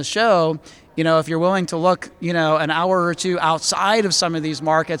earlier on the show, if you're willing to look, an hour or two outside of some of these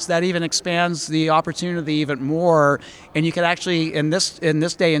markets, that even expands the opportunity even more. And you could actually, in this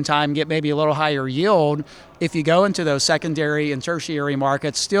day and time, get maybe a little higher yield if you go into those secondary and tertiary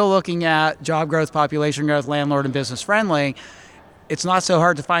markets, still looking at job growth, population growth, landlord and business friendly. It's not so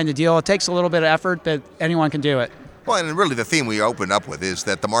hard to find a deal. It takes a little bit of effort, but anyone can do it. Well, and really the theme we opened up with is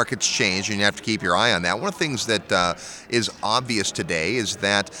that the market's changed and you have to keep your eye on that. One of the things that is obvious today is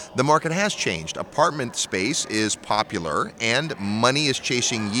that the market has changed. Apartment space is popular and money is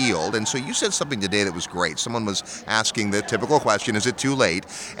chasing yield. And so you said something today that was great. Someone was asking the typical question, is it too late?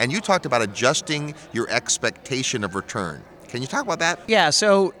 And you talked about adjusting your expectation of return. Can you talk about that? Yeah,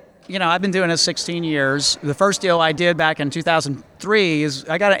 so I've been doing this 16 years. The first deal I did back in 2003 is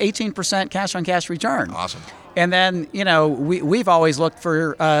I got an 18% cash-on-cash return. Awesome. And then, we've always looked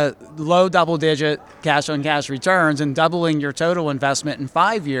for low double-digit cash-on-cash returns and doubling your total investment in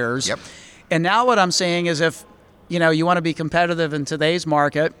 5 years. Yep. And now what I'm seeing is if, you want to be competitive in today's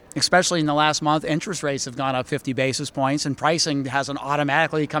market, especially in the last month, interest rates have gone up 50 basis points and pricing hasn't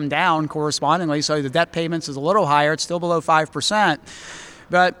automatically come down correspondingly. So the debt payments is a little higher. It's still below 5%.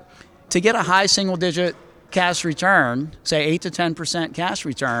 But to get a high single-digit cash return, say 8 to 10% cash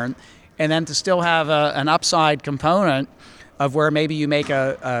return, and then to still have an upside component of where maybe you make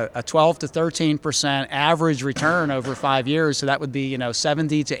a 12 to 13% average return over 5 years. So that would be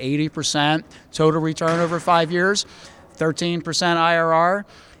 70 to 80% total return over 5 years, 13% IRR.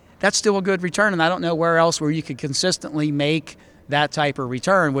 That's still a good return, and I don't know where else where you could consistently make that type of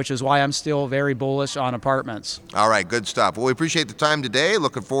return, which is why I'm still very bullish on apartments. All right, good stuff. Well, we appreciate the time today.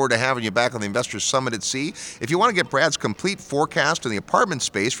 Looking forward to having you back on the Investors Summit at Sea. If you want to get Brad's complete forecast in the apartment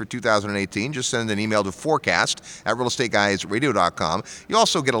space for 2018, just send an email to forecast@realestateguysradio.com. You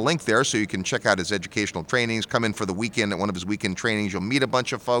also get a link there so you can check out his educational trainings. Come in for the weekend at one of his weekend trainings. You'll meet a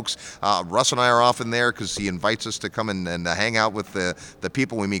bunch of folks. Russ and I are often there because he invites us to come and hang out with the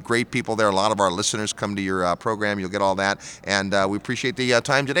people. We meet great people there. A lot of our listeners come to your program. You'll get all that. And we appreciate the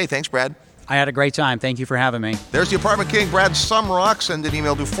time today. Thanks, Brad. I had a great time. Thank you for having me. There's the Apartment King, Brad Sumrock. Send an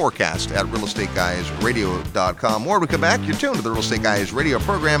email to forecast@realestateguysradio.com. Or we come back, you're tuned to the Real Estate Guys radio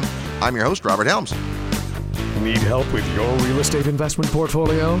program. I'm your host, Robert Helms. Need help with your real estate investment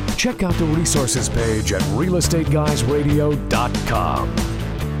portfolio? Check out the resources page at realestateguysradio.com.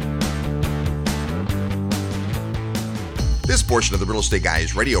 This portion of the Real Estate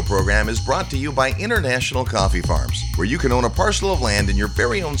Guys radio program is brought to you by International Coffee Farms, where you can own a parcel of land in your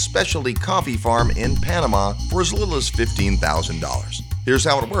very own specialty coffee farm in Panama for as little as $15,000. Here's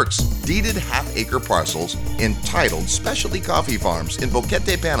how it works. Deeded half-acre parcels entitled Specialty Coffee Farms in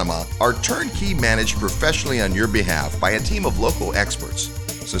Boquete, Panama are turnkey managed professionally on your behalf by a team of local experts.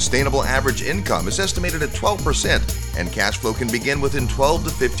 Sustainable average income is estimated at 12%, and cash flow can begin within 12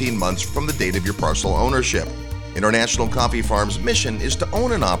 to 15 months from the date of your parcel ownership. International Coffee Farms' mission is to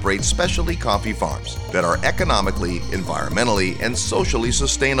own and operate specialty coffee farms that are economically, environmentally, and socially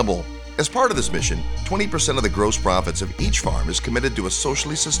sustainable. As part of this mission, 20% of the gross profits of each farm is committed to a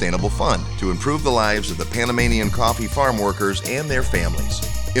socially sustainable fund to improve the lives of the Panamanian coffee farm workers and their families.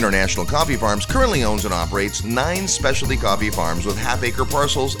 International Coffee Farms currently owns and operates 9 specialty coffee farms with half-acre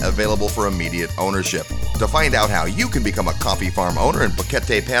parcels available for immediate ownership. To find out how you can become a coffee farm owner in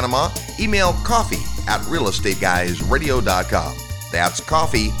Boquete, Panama, email coffee@realestateguysradio.com. That's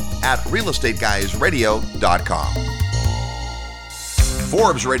coffee@realestateguysradio.com.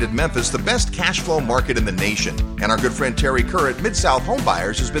 Forbes rated Memphis the best cash flow market in the nation, and our good friend Terry Kerr at Mid-South Home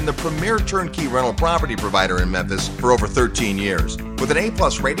Buyers has been the premier turnkey rental property provider in Memphis for over 13 years. With an A+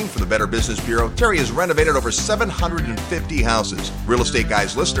 rating from the Better Business Bureau, Terry has renovated over 750 houses. Real Estate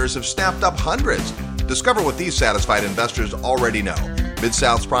Guys listeners have snapped up hundreds. Discover what these satisfied investors already know.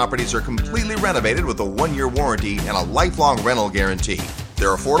 Mid-South's properties are completely renovated with a 1-year warranty and a lifelong rental guarantee.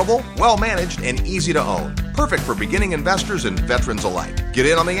 They're affordable, well-managed, and easy to own. Perfect for beginning investors and veterans alike. Get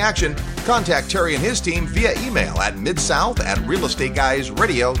in on the action. Contact Terry and his team via email at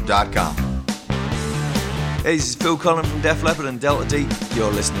midsouth@realestateguysradio.com. Hey, this is Phil Collin from Def Leppard and Delta Deep.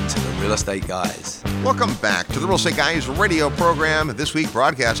 You're listening to the Real Estate Guys. Welcome back to the Real Estate Guys radio program. This week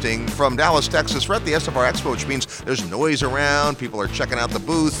broadcasting from Dallas, Texas. We're at the SFR Expo, which means there's noise around. People are checking out the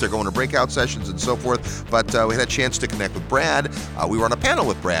booths. They're going to breakout sessions and so forth. But we had a chance to connect with Brad. We were on a panel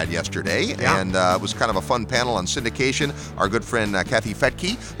with Brad yesterday, and it was kind of a fun panel on syndication. Our good friend Kathy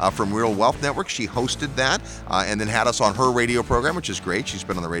Fetke from Real Wealth Network, she hosted that and then had us on her radio program, which is great. She's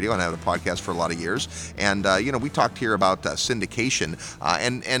been on the radio and had a podcast for a lot of years. And, we talked here about syndication.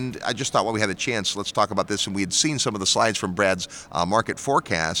 And I just thought while we had a chance, let's talk about this. And we had seen some of the slides from Brad's market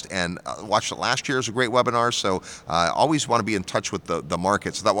forecast and watched it last year. It was a great webinar. So always want to be in touch with the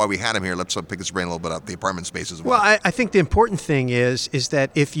market. So that's why we had him here. Let's pick his brain a little bit about the apartment space as well. Well, I think the important thing is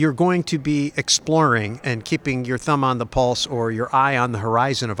that if you're going to be exploring and keeping your thumb on the pulse or your eye on the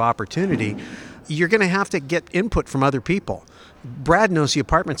horizon of opportunity, you're going to have to get input from other people. Brad knows the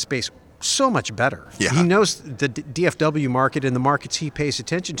apartment space so much better. Yeah. He knows the DFW market and the markets he pays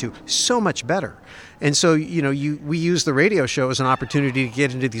attention to so much better. And so, we use the radio show as an opportunity to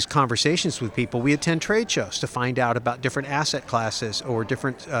get into these conversations with people. We attend trade shows to find out about different asset classes or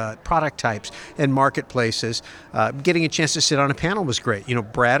different product types and marketplaces. Getting a chance to sit on a panel was great.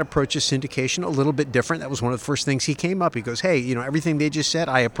 Brad approaches syndication a little bit different. That was one of the first things he came up. He goes, hey, everything they just said,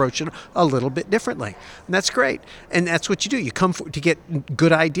 I approach it a little bit differently. And that's great. And that's what you do. You come to get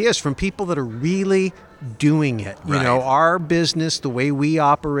good ideas from people that are really doing it. Right. Our business, the way we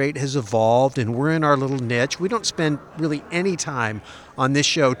operate has evolved, and we're in our little niche. We don't spend really any time on this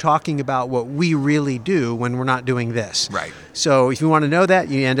show talking about what we really do when we're not doing this. Right. So if you want to know that,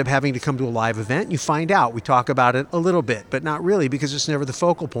 you end up having to come to a live event. You find out. We talk about it a little bit, but not really, because it's never the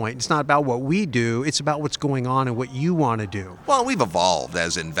focal point. It's not about what we do. It's about what's going on and what you want to do. Well, we've evolved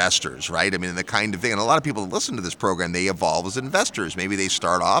as investors, right? I mean, the kind of thing, and a lot of people that listen to this program, they evolve as investors. Maybe they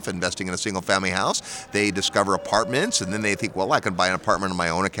start off investing in a single-family house. They discover apartments, and then they think, well, I can buy an apartment on my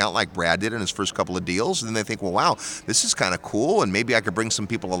own account like Brad did in his first couple of deals. And then they think, well, wow, this is kind of cool, and maybe I could bring some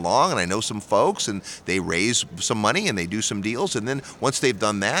people along, and I know some folks, and they raise some money, and they do some deals. And then once they've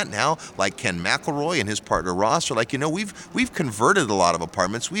done that, now, like Ken McElroy and his partner Ross are like, we've converted a lot of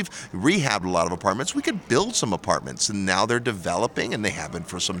apartments. We've rehabbed a lot of apartments. We could build some apartments. And now they're developing, and they have been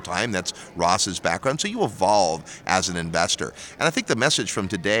for some time. That's Ross's background. So you evolve as an investor. And I think the message from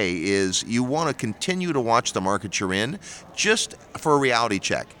today is you want to continue to watch the market you're in just for a reality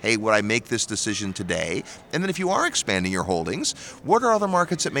check. Hey, would I make this decision today? And then if you are expanding your holdings, what are other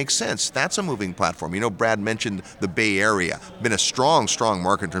markets that make sense? That's a moving platform. Brad mentioned the Bay Area. Been a strong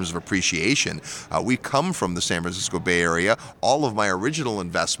market in terms of appreciation. We come from the San Francisco Bay Area. All of my original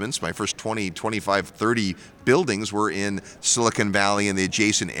investments, my first 20, 25, 30 buildings were in Silicon Valley and the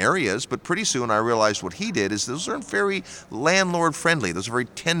adjacent areas, but pretty soon I realized what he did is those aren't very landlord friendly. Those are very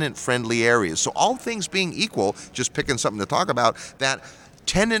tenant friendly areas. So all things being equal, just picking something to talk about, that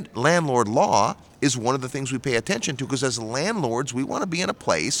tenant landlord law is one of the things we pay attention to, because as landlords, we want to be in a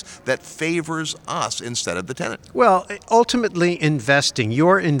place that favors us instead of the tenant. Well, ultimately,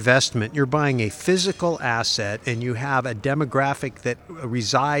 your investment, you're buying a physical asset and you have a demographic that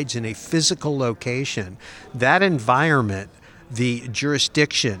resides in a physical location. That environment, the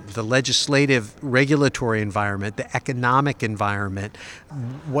jurisdiction, the legislative regulatory environment, the economic environment,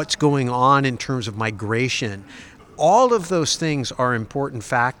 what's going on in terms of migration, all of those things are important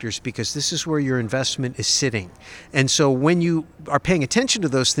factors because this is where your investment is sitting. And so when you are paying attention to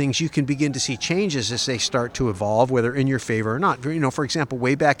those things, you can begin to see changes as they start to evolve, whether in your favor or not. For example,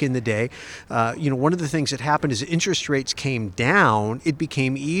 way back in the day, one of the things that happened is interest rates came down. It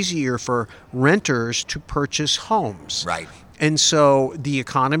became easier for renters to purchase homes. Right. And so the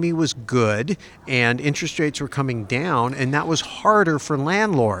economy was good and interest rates were coming down, and that was harder for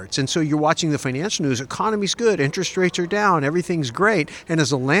landlords. And so you're watching the financial news, economy's good, interest rates are down, everything's great. And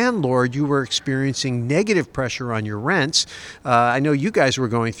as a landlord, you were experiencing negative pressure on your rents. I know you guys were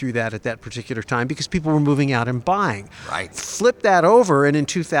going through that at that particular time because people were moving out and buying. Right. Flip that over, and in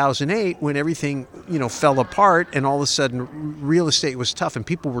 2008, when everything fell apart and all of a sudden real estate was tough and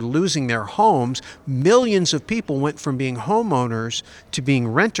people were losing their homes, millions of people went from being homeowners to being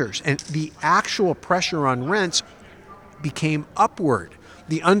renters, and the actual pressure on rents became upward.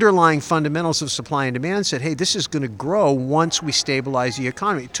 The underlying fundamentals of supply and demand said, hey, this is going to grow once we stabilize the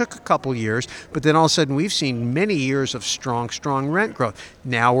economy. It took a couple years, but then all of a sudden we've seen many years of strong rent growth.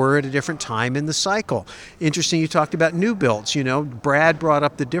 Now we're at a different time in the cycle. Interesting, you talked about new builds. Brad brought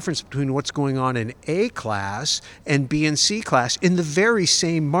up the difference between what's going on in A class and B and C class in the very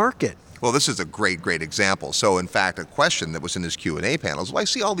same market. Well, this is a great example. So, in fact, a question that was in his Q&A panels, well, I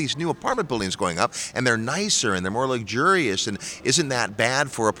see all these new apartment buildings going up, and they're nicer, and they're more luxurious, and isn't that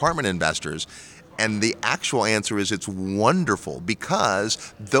bad for apartment investors? And the actual answer is it's wonderful,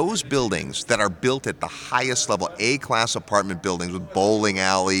 because those buildings that are built at the highest level, A-class apartment buildings with bowling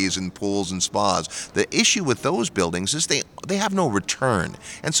alleys and pools and spas, the issue with those buildings is they have no return.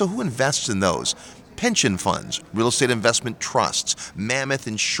 And so who invests in those? Pension funds, real estate investment trusts, mammoth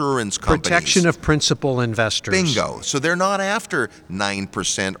insurance companies. Protection of principal investors. Bingo. So they're not after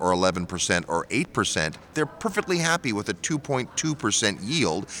 9% or 11% or 8%. They're perfectly happy with a 2.2%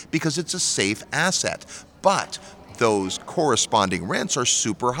 yield because it's a safe asset. But those corresponding rents are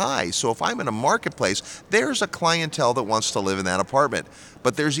super high. So if I'm in a marketplace, there's a clientele that wants to live in that apartment.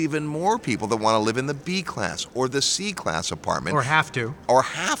 But there's even more people that want to live in the B class or the C class apartment. Or have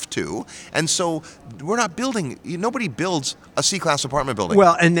to. And so we're not nobody builds a C class apartment building.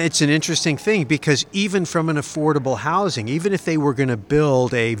 Well, and it's an interesting thing because even from an affordable housing, even if they were going to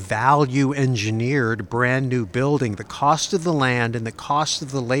build a value engineered brand new building, the cost of the land and the cost of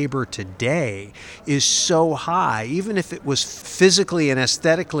the labor today is so high. Even if it was physically and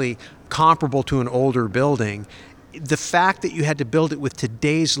aesthetically comparable to an older building, the fact that you had to build it with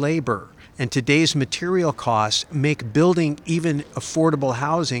today's labor and today's material costs make building even affordable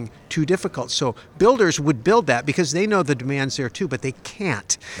housing too difficult. So builders would build that because they know the demand's there too, but they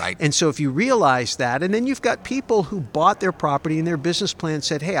can't. Right. And so if you realize that, and then you've got people who bought their property and their business plan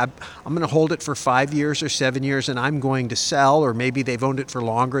said, hey, I'm going to hold it for 5 years or 7 years and I'm going to sell, or maybe they've owned it for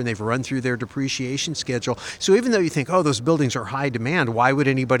longer and they've run through their depreciation schedule. So even though you think, oh, those buildings are high demand, why would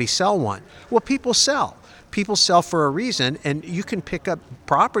anybody sell one? Well, people sell. People sell for a reason, and you can pick up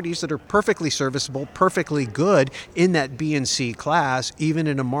properties that are perfectly serviceable, perfectly good in that B and C class, even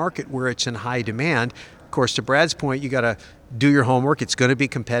in a market where it's in high demand. Of course, to Brad's point, you got to do your homework. It's going to be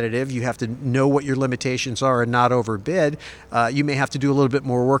competitive. You have to know what your limitations are and not overbid. You may have to do a little bit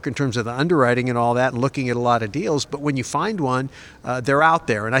more work in terms of the underwriting and all that and looking at a lot of deals. But when you find one, they're out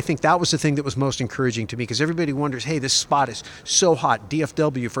there. And I think that was the thing that was most encouraging to me, because everybody wonders, hey, this spot is so hot.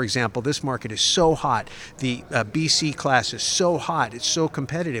 DFW, for example, this market is so hot. The BC class is so hot. It's so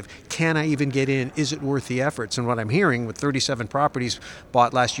competitive. Can I even get in? Is it worth the efforts? And what I'm hearing with 37 properties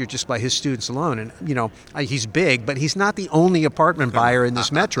bought last year just by his students alone, and he's big, but he's not the only apartment buyer in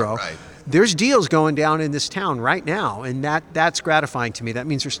this metro. Right. There's deals going down in this town right now, and that's gratifying to me. That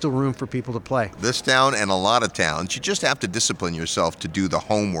means there's still room for people to play. This town and a lot of towns, you just have to discipline yourself to do the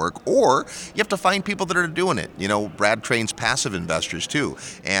homework, or you have to find people that are doing it. Brad trains passive investors too,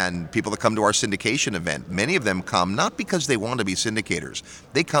 and people that come to our syndication event, many of them come not because they want to be syndicators.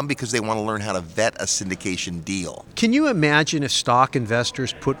 They come because they want to learn how to vet a syndication deal. Can you imagine if stock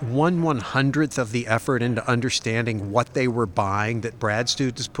investors put 1/100th of the effort into understanding what they were buying that Brad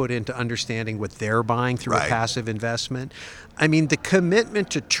students put into understanding what they're buying through a passive investment? I mean, the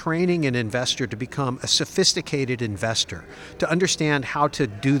commitment to training an investor to become a sophisticated investor, to understand how to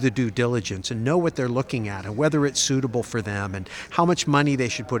do the due diligence and know what they're looking at and whether it's suitable for them and how much money they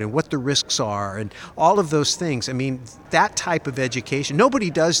should put in, what the risks are, and all of those things. I mean, that type of education, nobody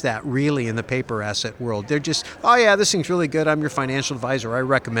does that really in the paper asset world. They're just, oh yeah, this thing's really good. I'm your financial advisor. I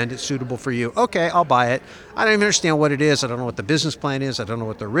recommend it, suitable for you. Okay, I'll buy it. I don't even understand what it is. I don't know what the business plan is. I don't know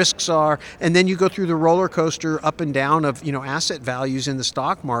what the risks are. And then you go through the roller coaster up and down of, asset values in the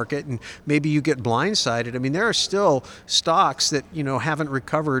stock market, and maybe you get blindsided. I mean, there are still stocks that, haven't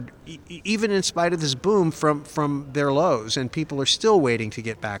recovered even in spite of this boom from their lows, and people are still waiting to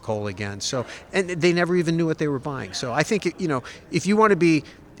get back whole again. So, and they never even knew what they were buying. So I think, if you want to be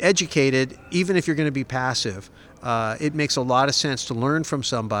educated, even if you're going to be passive, it makes a lot of sense to learn from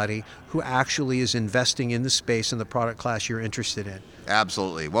somebody who actually is investing in the space and the product class you're interested in.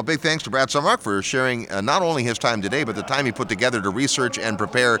 Absolutely. Well, big thanks to Brad Sumrock for sharing not only his time today, but the time he put together to research and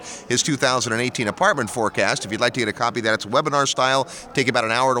prepare his 2018 apartment forecast. If you'd like to get a copy of that, it's webinar style. Take about an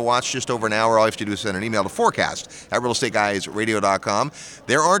hour to watch, just over an hour. All you have to do is send an email to forecast@realestateguysradio.com.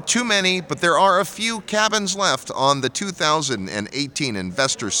 There aren't too many, but there are a few cabins left on the 2018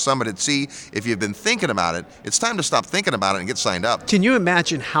 Investor Summit at Sea. If you've been thinking about it, it's time to stop thinking about it and get signed up. Can you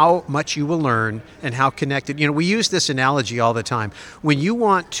imagine how much you will learn and how connected? We use this analogy all the time. When you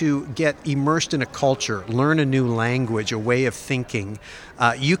want to get immersed in a culture, learn a new language, a way of thinking,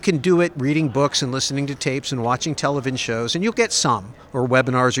 you can do it reading books and listening to tapes and watching television shows, and you'll get some, or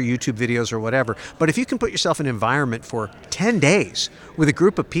webinars or YouTube videos or whatever. But if you can put yourself in an environment for 10 days with a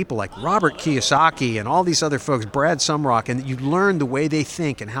group of people like Robert Kiyosaki and all these other folks, Brad Sumrock, and you learn the way they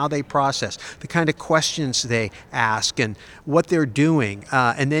think and how they process, the kind of questions they ask and what they're doing,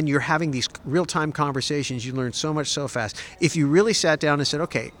 and then you're having these real-time conversations, you learn so much so fast. If you really sat down and said,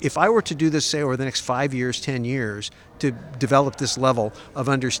 okay, if I were to do this, say, over the next 5 years, 10 years, to develop this level of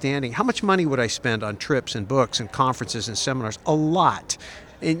understanding, how much money would I spend on trips and books and conferences and seminars? A lot.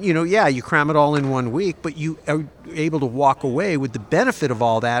 And, you cram it all in 1 week, but you are able to walk away with the benefit of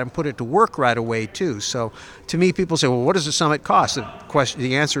all that and put it to work right away, too. So to me, people say, well, what does the summit cost?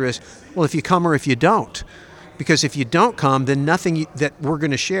 The answer is, well, if you come or if you don't. Because if you don't come, then nothing that we're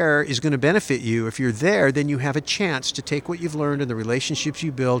going to share is going to benefit you. If you're there, then you have a chance to take what you've learned and the relationships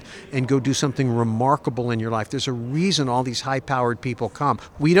you build and go do something remarkable in your life. There's a reason all these high-powered people come.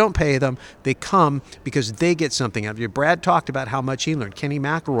 We don't pay them. They come because they get something out of it. Brad talked about how much he learned. Kenny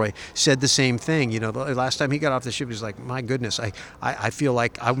McElroy said the same thing. The last time he got off the ship, he was like, my goodness, I feel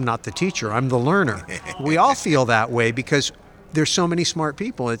like I'm not the teacher. I'm the learner. We all feel that way because there's so many smart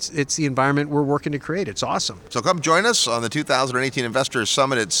people. It's the environment we're working to create. It's awesome. So come join us on the 2018 Investor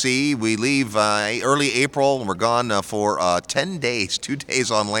Summit at Sea. We leave early April, and we're gone for 10 days, 2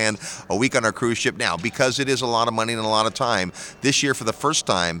 days on land, a week on our cruise ship. Now, because it is a lot of money and a lot of time, this year for the first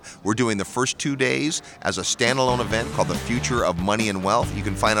time, we're doing the first 2 days as a standalone event called the Future of Money and Wealth. You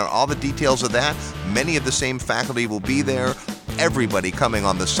can find out all the details of that. Many of the same faculty will be there. Everybody coming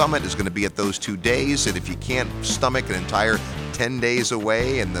on the summit is going to be at those 2 days, and if you can't stomach an entire 10 days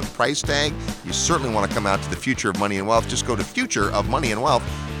away and the price tag, you certainly want to come out to the Future of Money and Wealth. Just go to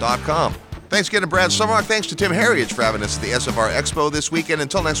futureofmoneyandwealth.com. Thanks again to Brad Sumrock. Thanks to Tim Heritage for having us at the SFR Expo this weekend.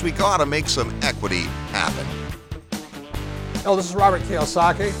 Until next week, go out and make some equity happen. Hello, this is Robert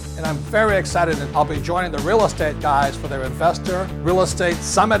Kiyosaki, and I'm very excited that I'll be joining the Real Estate Guys for their Investor Real Estate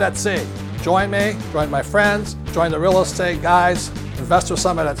Summit at Sea. Join me, join my friends, join the Real Estate Guys Investor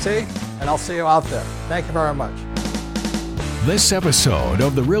Summit at Sea, and I'll see you out there. Thank you very much. This episode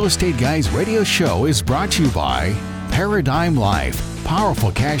of the Real Estate Guys radio show is brought to you by Paradigm Life.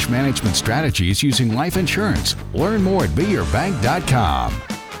 Powerful cash management strategies using life insurance. Learn more at beyourbank.com.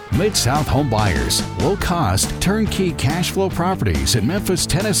 Mid-South Home Buyers. Low-cost, turnkey cash flow properties in Memphis,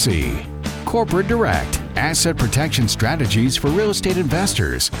 Tennessee. Corporate Direct. Asset protection strategies for real estate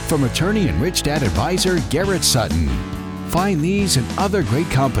investors from attorney and Rich Dad advisor Garrett Sutton. Find these and other great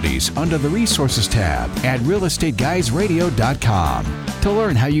companies under the Resources tab at realestateguysradio.com. To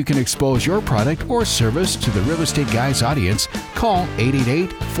learn how you can expose your product or service to the Real Estate Guys audience, call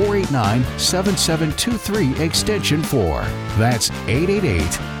 888-489-7723 extension 4. That's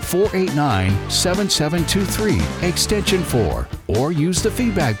 888-489-7723 extension 4. Or use the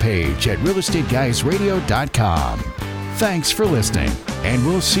feedback page at realestateguysradio.com. Thanks for listening, and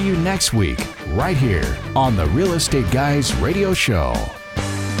we'll see you next week right here on the Real Estate Guys Radio Show.